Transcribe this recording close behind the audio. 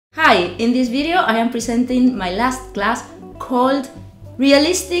Hi! In this video I am presenting my last class called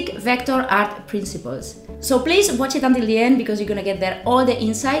Realistic Vector Art Principles. So please watch it until the end because you're gonna get there all the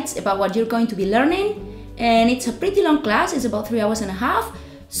insights about what you're going to be learning. And it's a pretty long class, it's about 3 hours and a half.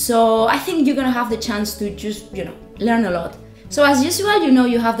 So I think you're gonna have the chance to just, learn a lot. So as usual,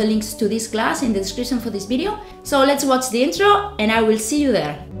 you have the links to this class in the description for this video. So let's watch the intro and I will see you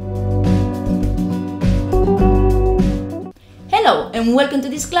there. Hello and welcome to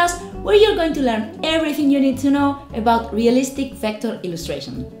this class where you're going to learn everything you need to know about realistic vector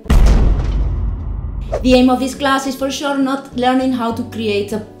illustration. The aim of this class is for sure not learning how to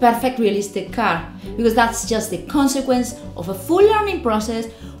create a perfect realistic car, because that's just the consequence of a full learning process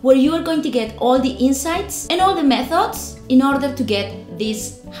where you are going to get all the insights and all the methods in order to get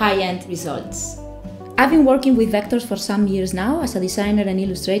these high-end results. I've been working with vectors for some years now as a designer and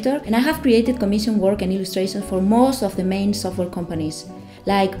illustrator, and I have created commission work and illustration for most of the main software companies,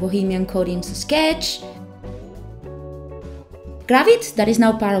 like Bohemian Coding's Sketch, Gravit, that is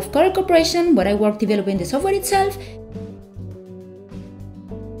now part of Corel Corporation, where I work developing the software itself,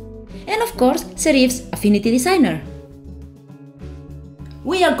 and of course, Serif's Affinity Designer.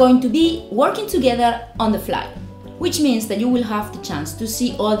 We are going to be working together on the fly, which means that you will have the chance to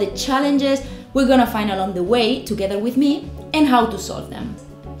see all the challenges we're gonna find along the way together with me and how to solve them.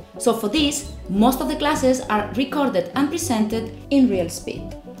 So for this, most of the classes are recorded and presented in real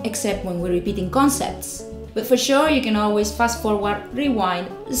speed, except when we're repeating concepts. But for sure, you can always fast forward, rewind,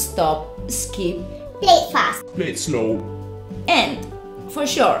 stop, skip, play it fast, play it slow. And for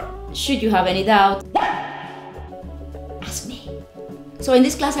sure, should you have any doubt, ask me. So in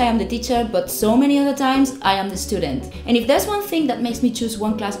this class I am the teacher, but so many other times I am the student. And if there's one thing that makes me choose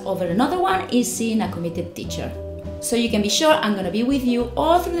one class over another one, is seeing a committed teacher. So you can be sure I'm gonna be with you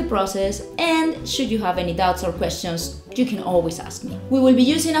all through the process, and should you have any doubts or questions, you can always ask me. We will be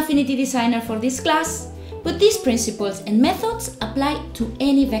using Affinity Designer for this class, but these principles and methods apply to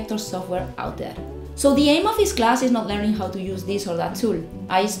any vector software out there. So the aim of this class is not learning how to use this or that tool.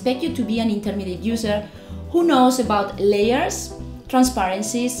 I expect you to be an intermediate user who knows about layers,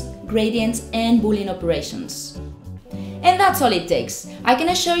 transparencies, gradients, and Boolean operations. And that's all it takes. I can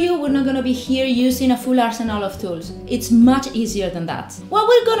assure you we're not gonna be here using a full arsenal of tools. It's much easier than that. What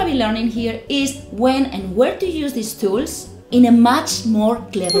we're gonna be learning here is when and where to use these tools in a much more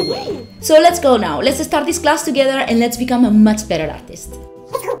clever way. So let's go now. Let's start this class together and let's become a much better artist.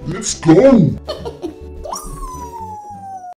 Let's go!